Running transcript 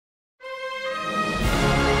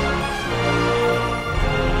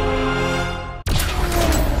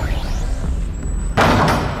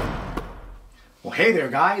Hey there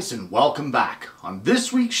guys, and welcome back. On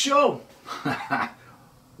this week's show,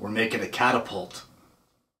 we're making a catapult.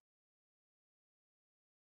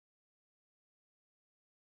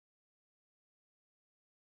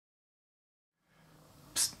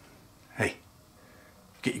 Psst. Hey,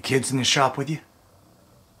 get your kids in the shop with you?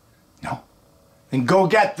 No? Then go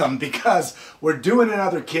get them, because we're doing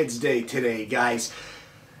another Kids Day today, guys.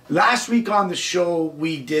 Last week on the show,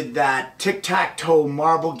 we did that tic-tac-toe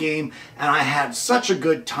marble game, and I had such a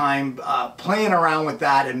good time playing around with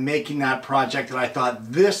that and making that project that I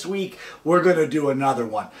thought this week we're going to do another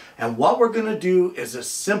one. And what we're going to do is a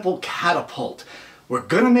simple catapult. We're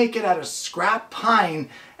going to make it out of scrap pine,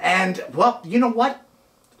 and, well, you know what?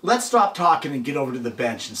 Let's stop talking and get over to the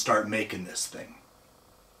bench and start making this thing.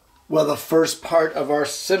 Well, the first part of our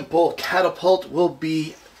simple catapult will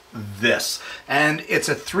be this, and it's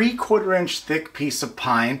a 3/4 inch thick piece of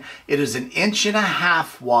pine. It is 1.5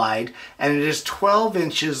 inches wide, and it is 12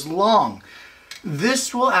 inches long.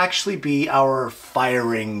 This will actually be our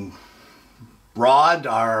firing rod,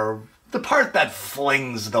 the part that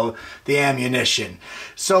flings the ammunition.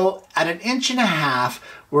 So at 1.5 inches,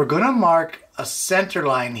 we're going to mark a center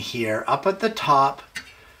line here up at the top,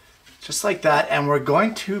 just like that, and we're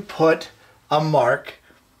going to put a mark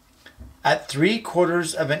at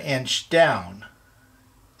 3/4 inch down.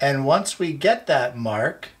 And once we get that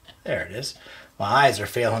mark, there it is, my eyes are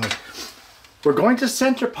failing me, we're going to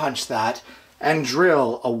center punch that and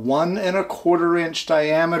drill a 1¼ inch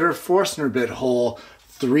diameter Forstner bit hole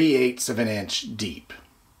 3/8 inch deep.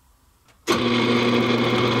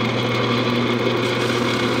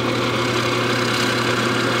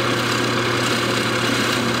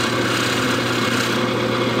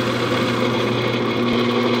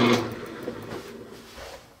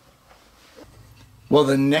 Well,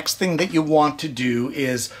 the next thing that you want to do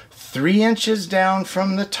is 3 inches down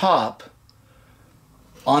from the top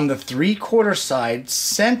on the 3/4 side,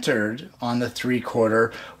 centered on the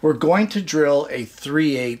 3/4, we're going to drill a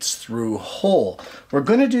 3/8 through hole. We're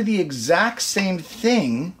going to do the exact same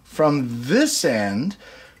thing from this end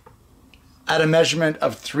at a measurement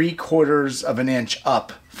of 3/4 inch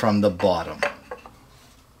up from the bottom.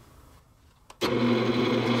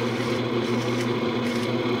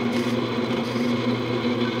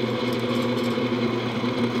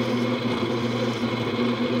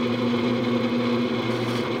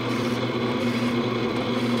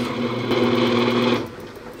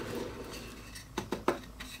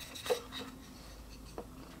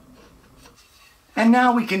 And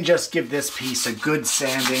now we can just give this piece a good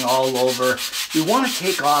sanding all over. We want to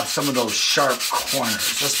take off some of those sharp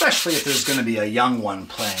corners, especially if there's going to be a young one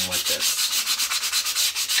playing with this.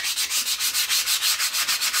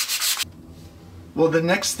 Well, the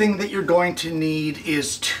next thing that you're going to need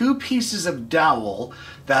is 2 pieces of dowel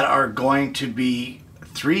that are going to be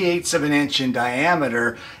 3/8 inch in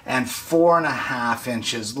diameter and 4.5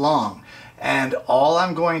 inches long. And all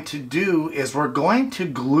I'm going to do is we're going to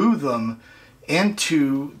glue them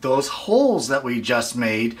into those holes that we just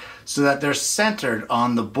made so that they're centered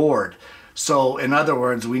on the board. So in other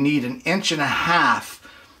words, we need 1.5 inches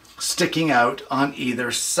sticking out on either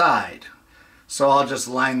side. So I'll just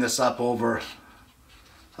line this up over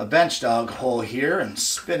a bench dog hole here and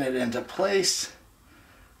spin it into place.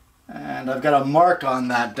 And I've got a mark on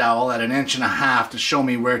that dowel at 1.5 inches to show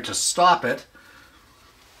me where to stop it.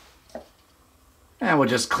 And we'll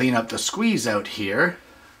just clean up the squeeze out here.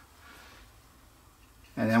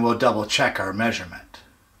 And then we'll double check our measurement.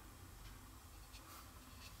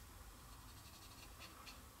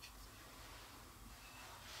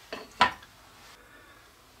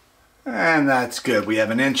 And that's good. We have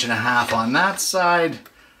 1.5 inches on that side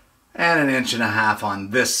and 1.5 inches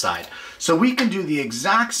on this side. So we can do the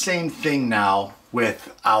exact same thing now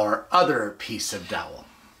with our other piece of dowel.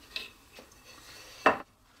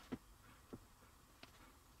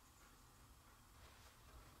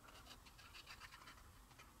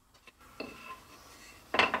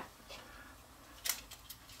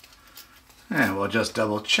 And we'll just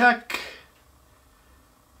double check.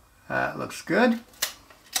 That looks good.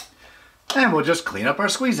 And we'll just clean up our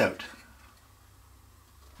squeeze out.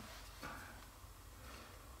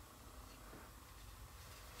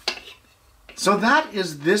 So that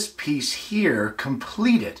is this piece here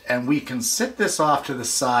completed, and we can sit this off to the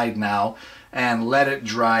side now and let it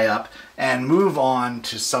dry up and move on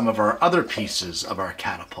to some of our other pieces of our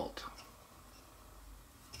catapult.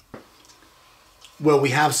 Well, we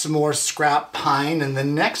have some more scrap pine, and the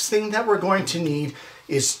next thing that we're going to need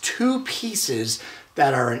is 2 pieces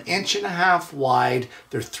that are 1.5 inches wide,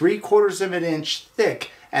 they're 3/4 inch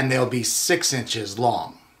thick, and they'll be 6 inches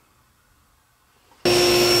long.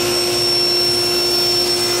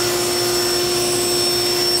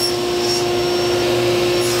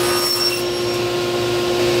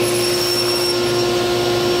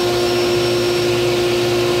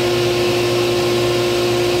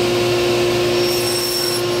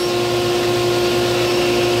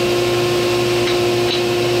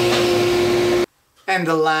 And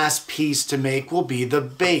the last piece to make will be the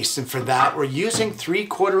base. And for that, we're using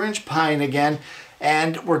 3/4 inch pine again.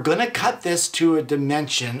 And we're gonna cut this to a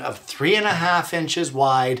dimension of 3.5 inches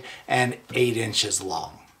wide and 8 inches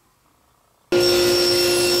long.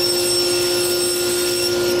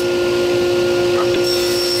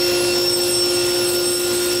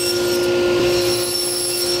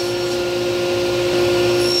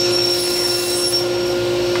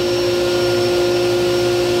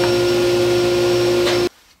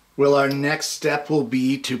 Well, our next step will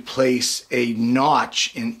be to place a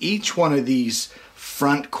notch in each one of these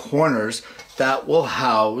front corners that will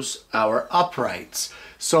house our uprights.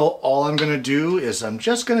 So all I'm going to do is I'm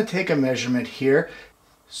just going to take a measurement here.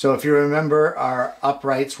 So if you remember, our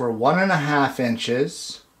uprights were 1.5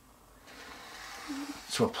 inches.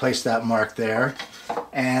 So we'll place that mark there.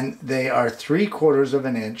 And they are 3/4 of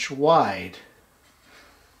an inch wide.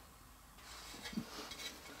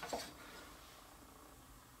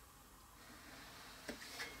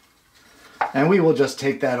 And we will just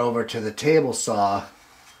take that over to the table saw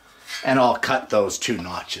and I'll cut those 2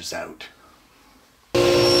 notches out.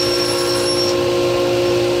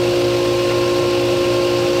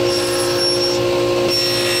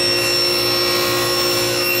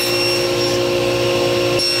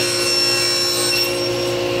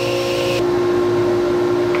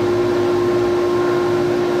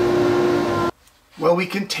 Well, we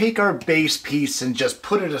can take our base piece and just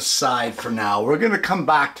put it aside for now. We're going to come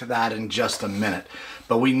back to that in just a minute.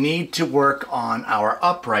 But we need to work on our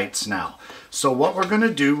uprights now. So what we're going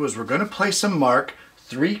to do is we're going to place a mark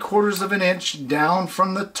 3/4 of an inch down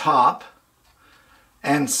from the top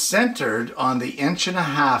and centered on the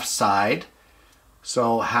 1.5 inch side.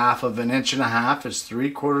 So 1/2 inch is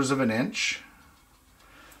 3/4 of an inch.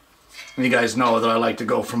 And you guys know that I like to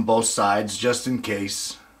go from both sides just in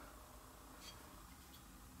case.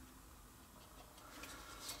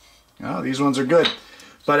 Oh, these ones are good.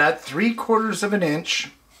 But at 3/4 of an inch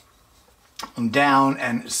down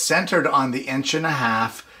and centered on the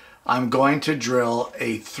 1.5 inch, I'm going to drill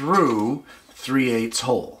a through 3/8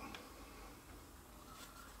 hole.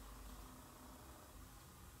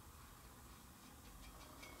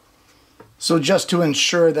 So just to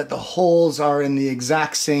ensure that the holes are in the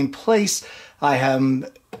exact same place, I'm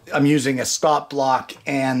using a stop block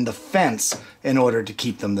and the fence in order to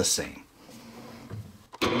keep them the same.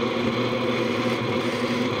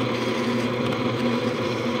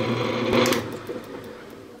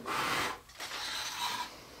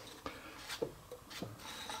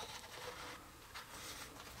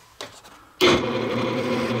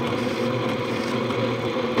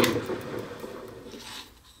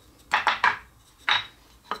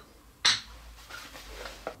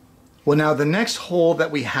 Well, now the next hole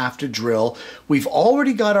that we have to drill, we've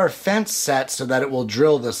already got our fence set so that it will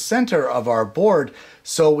drill the center of our board.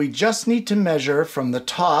 So we just need to measure from the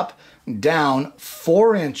top down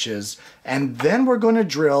 4 inches, and then we're going to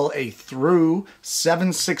drill a through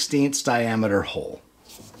 7/16 diameter hole.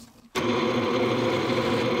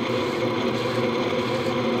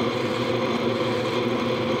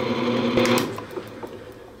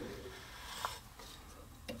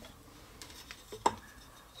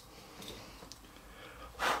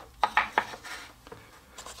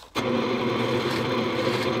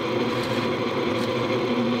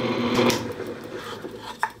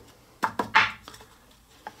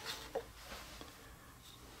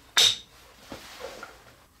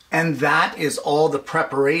 And that is all the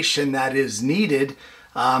preparation that is needed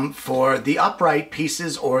for the upright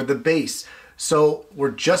pieces or the base. So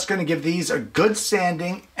we're just going to give these a good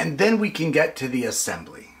sanding and then we can get to the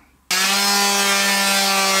assembly.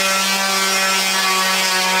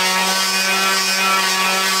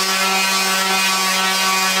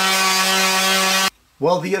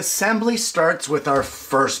 Well, the assembly starts with our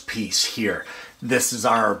first piece here. This is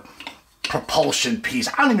our propulsion piece.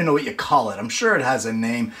 I don't even know what you call it. I'm sure it has a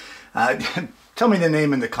name. Tell me the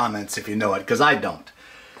name in the comments if you know it, because I don't.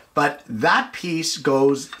 But that piece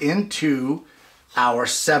goes into our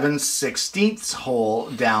 7/16 hole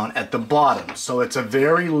down at the bottom. So it's a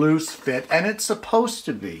very loose fit, and it's supposed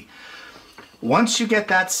to be. Once you get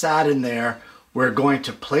that sat in there, we're going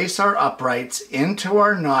to place our uprights into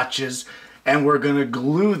our notches, and we're going to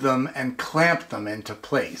glue them and clamp them into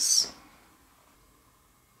place.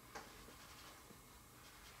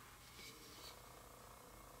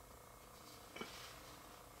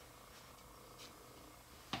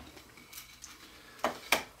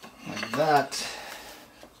 Like that.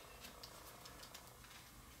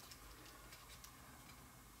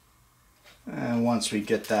 And once we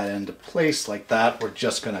get that into place like that, we're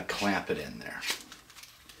just going to clamp it in there.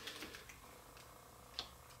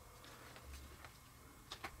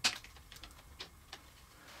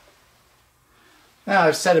 Now,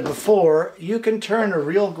 I've said it before, you can turn a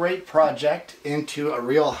real great project into a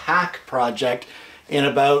real hack project in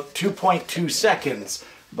about 2.2 seconds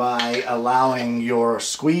by allowing your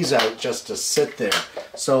squeeze out just to sit there.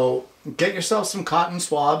 So get yourself some cotton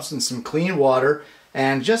swabs and some clean water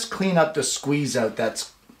and just clean up the squeeze out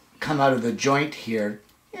that's come out of the joint here.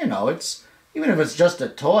 You know, it's even if it's just a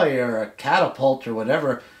toy or a catapult or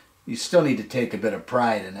whatever, you still need to take a bit of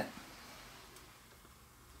pride in it.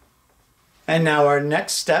 And now our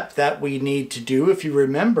next step that we need to do, if you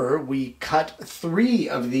remember, we cut 3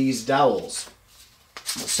 of these dowels.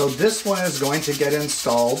 So this one is going to get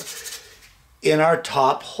installed in our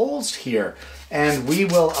top holes here, and we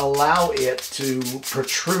will allow it to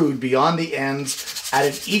protrude beyond the ends at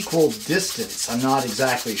an equal distance. I'm not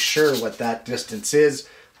exactly sure what that distance is.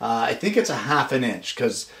 I think it's a 1/2 inch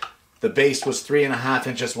because the base was 3.5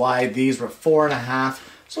 inches wide. These were 4.5.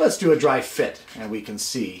 So let's do a dry fit and we can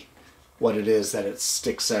see what it is that it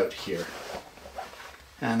sticks out here.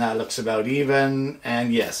 And that looks about even,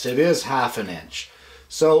 and yes, it is 1/2 inch.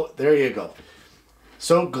 So there you go.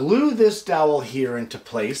 So glue this dowel here into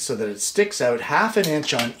place so that it sticks out 1/2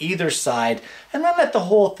 inch on either side, and then let the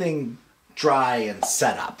whole thing dry and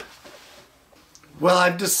set up. Well,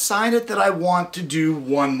 I've decided that I want to do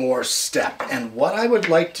one more step, and what I would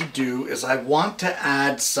like to do is I want to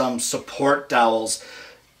add some support dowels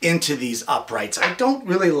into these uprights. I don't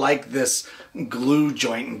really like this glue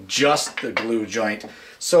joint, just the glue joint.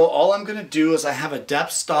 So all I'm going to do is I have a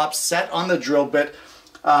depth stop set on the drill bit.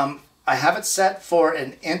 I have it set for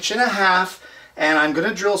 1.5 inches, and I'm going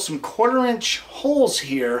to drill some 1/4 inch holes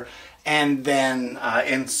here and then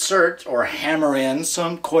insert or hammer in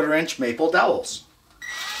some 1/4 inch maple dowels.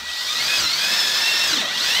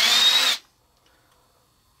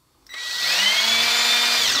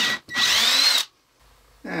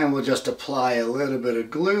 And we'll just apply a little bit of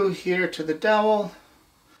glue here to the dowel.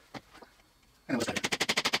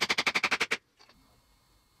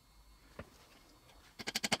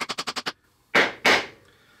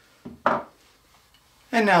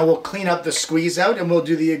 And now we'll clean up the squeeze out and we'll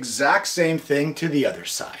do the exact same thing to the other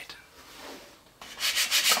side.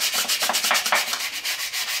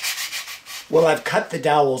 Well, I've cut the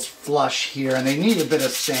dowels flush here and they need a bit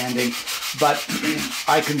of sanding, but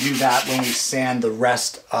I can do that when we sand the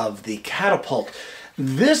rest of the catapult.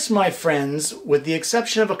 This, my friends, with the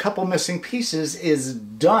exception of a couple missing pieces, is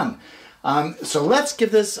done. So let's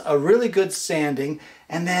give this a really good sanding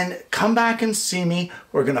and then come back and see me.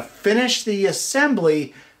 We're going to finish the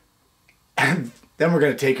assembly and then we're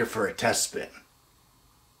going to take her for a test spin.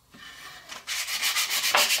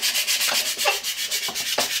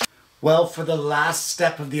 Well, for the last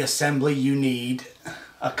step of the assembly, you need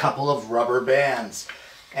a couple of rubber bands.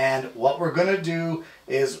 And what we're going to do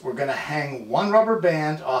is we're going to hang one rubber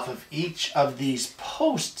band off of each of these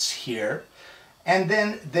posts here, and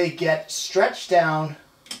then they get stretched down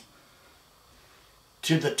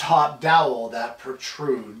to the top dowel that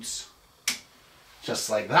protrudes just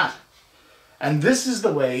like that. And this is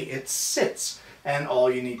the way it sits. And all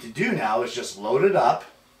you need to do now is just load it up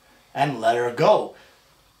and let her go.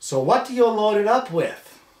 So what do you load it up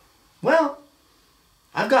with? Well,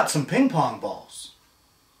 I've got some ping pong balls.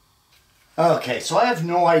 Okay, so I have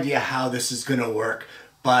no idea how this is going to work,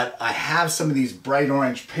 but I have some of these bright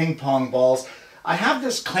orange ping pong balls. I have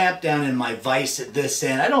this clamped down in my vise at this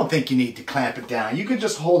end. I don't think you need to clamp it down. You can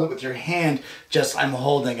just hold it with your hand. I'm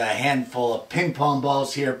holding a handful of ping pong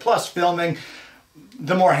balls here, plus filming.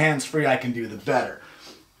 The more hands-free I can do, the better.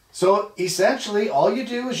 So essentially, all you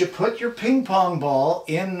do is you put your ping pong ball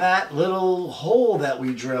in that little hole that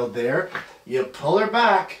we drilled there. You pull her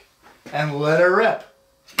back and let her rip.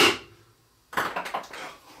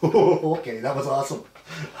 Okay, that was awesome.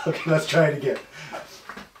 Okay, let's try it again.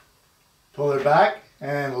 Pull her back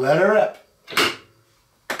and let her rip.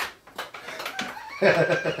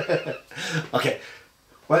 Okay,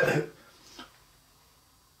 what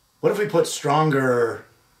if we put stronger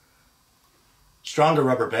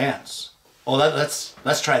rubber bands? Oh,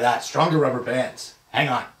 let's try that. Stronger rubber bands. Hang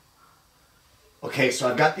on. Okay, so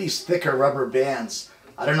I've got these thicker rubber bands.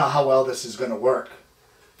 I don't know how well this is going to work.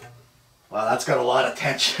 Wow, that's got a lot of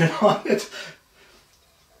tension on it.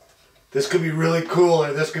 This could be really cool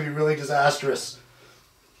or this could be really disastrous.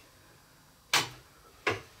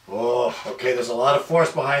 Oh, okay, there's a lot of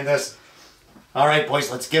force behind this. All right, boys,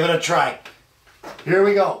 let's give it a try. Here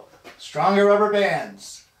we go. Stronger rubber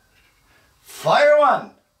bands. Fire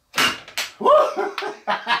one. Woo!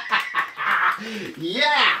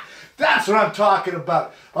 Yeah, that's what I'm talking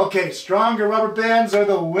about. Okay, stronger rubber bands are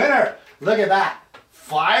the winner. Look at that.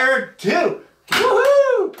 Fire two.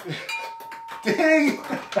 Woohoo! Ding!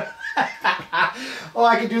 Oh,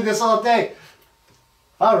 I could do this all day.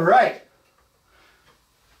 All right.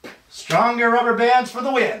 Stronger rubber bands for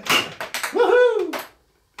the win. Woohoo!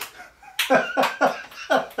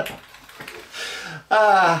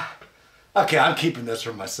 Okay, I'm keeping this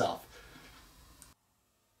for myself.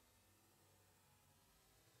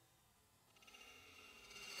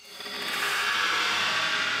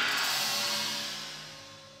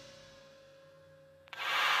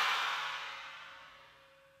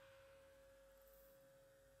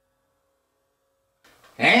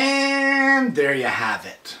 And there you have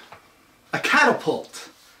it. A catapult.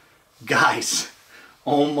 Guys,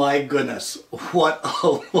 oh my goodness, what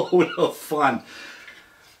a load of fun.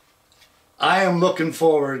 I am looking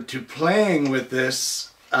forward to playing with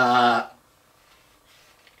this. You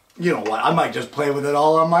know what, I might just play with it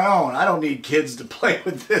all on my own. I don't need kids to play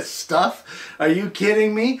with this stuff. Are you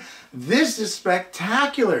kidding me? This is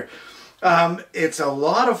spectacular. It's a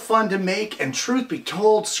lot of fun to make, and truth be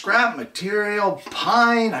told, scrap material,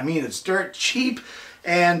 pine, I mean, it's dirt cheap.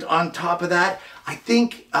 And on top of that, I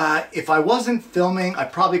think if I wasn't filming, I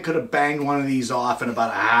probably could have banged one of these off in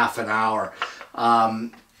about a half an hour.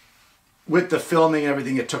 With the filming and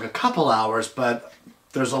everything, it took a couple hours, but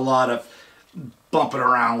there's a lot of bumping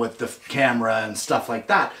around with the camera and stuff like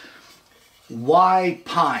that. Why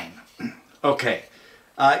pine? Okay.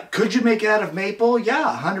 Could you make it out of maple?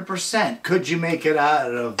 Yeah, 100%. Could you make it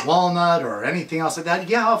out of walnut or anything else like that?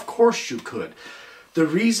 Yeah, of course you could. The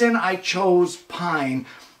reason I chose pine,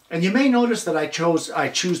 and you may notice that I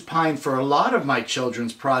choose pine for a lot of my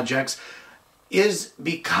children's projects, is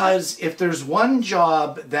because if there's one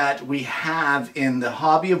job that we have in the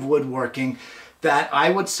hobby of woodworking that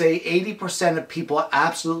I would say 80% of people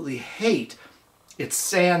absolutely hate, it's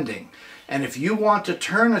sanding. And if you want to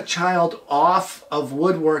turn a child off of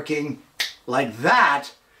woodworking like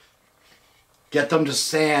that, get them to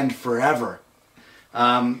sand forever.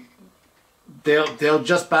 They'll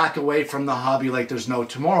just back away from the hobby like there's no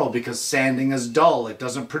tomorrow because sanding is dull. It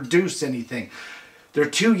doesn't produce anything. They're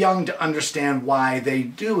too young to understand why they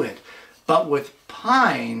do it. But with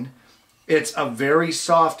pine, it's a very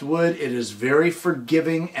soft wood. It is very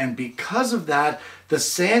forgiving, and because of that, the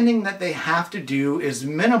sanding that they have to do is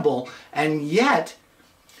minimal, and yet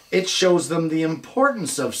it shows them the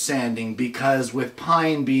importance of sanding, because with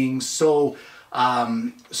pine being so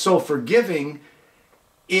forgiving,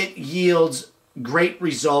 it yields great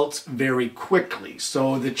results very quickly.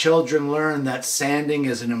 So the children learn that sanding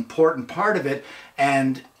is an important part of it,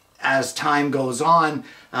 and as time goes on,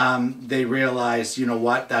 they realize, you know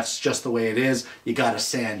what, that's just the way it is. You got to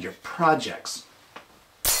sand your projects.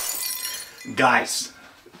 Guys,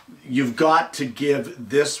 you've got to give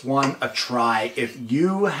this one a try. If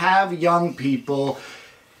you have young people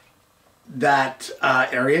that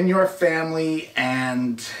are in your family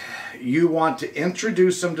and you want to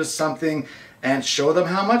introduce them to something and show them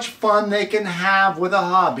how much fun they can have with a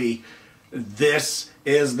hobby, this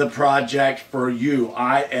is the project for you.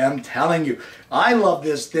 I am telling you. I love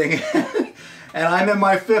this thing and I'm in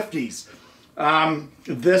my 50s.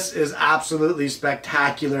 This is absolutely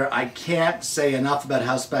spectacular. I can't say enough about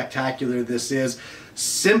how spectacular this is.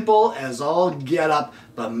 Simple as all get up,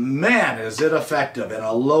 but man, is it effective and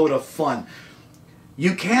a load of fun.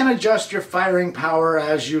 You can adjust your firing power,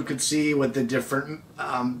 as you could see, with the different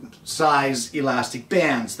size elastic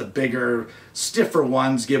bands. The bigger, stiffer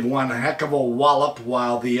ones give one a heck of a wallop,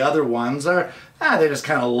 while the other ones are, they just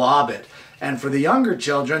kind of lob it. And for the younger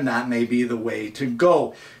children, that may be the way to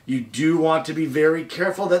go. You do want to be very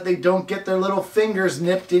careful that they don't get their little fingers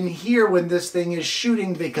nipped in here when this thing is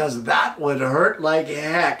shooting, because that would hurt like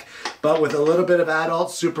heck. But with a little bit of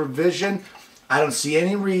adult supervision, I don't see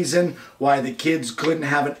any reason why the kids couldn't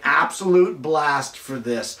have an absolute blast for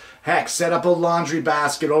this. Heck, set up a laundry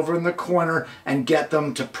basket over in the corner and get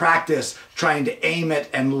them to practice trying to aim it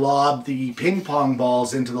and lob the ping pong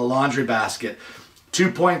balls into the laundry basket. 2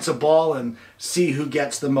 points a ball and see who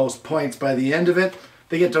gets the most points by the end of it.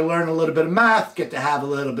 They get to learn a little bit of math, get to have a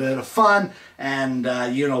little bit of fun, and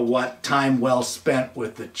you know what, time well spent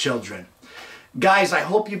with the children. Guys, I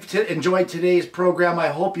hope you've enjoyed today's program. I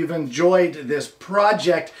hope you've enjoyed this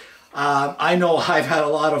project. I know I've had a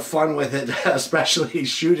lot of fun with it, especially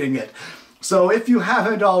shooting it. So if you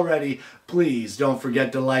haven't already, please don't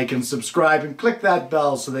forget to like and subscribe and click that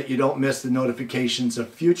bell so that you don't miss the notifications of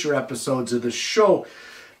future episodes of the show.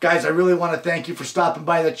 Guys, I really want to thank you for stopping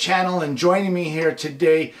by the channel and joining me here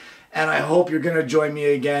today. And I hope you're going to join me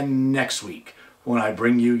again next week when I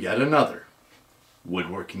bring you yet another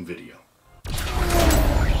woodworking video.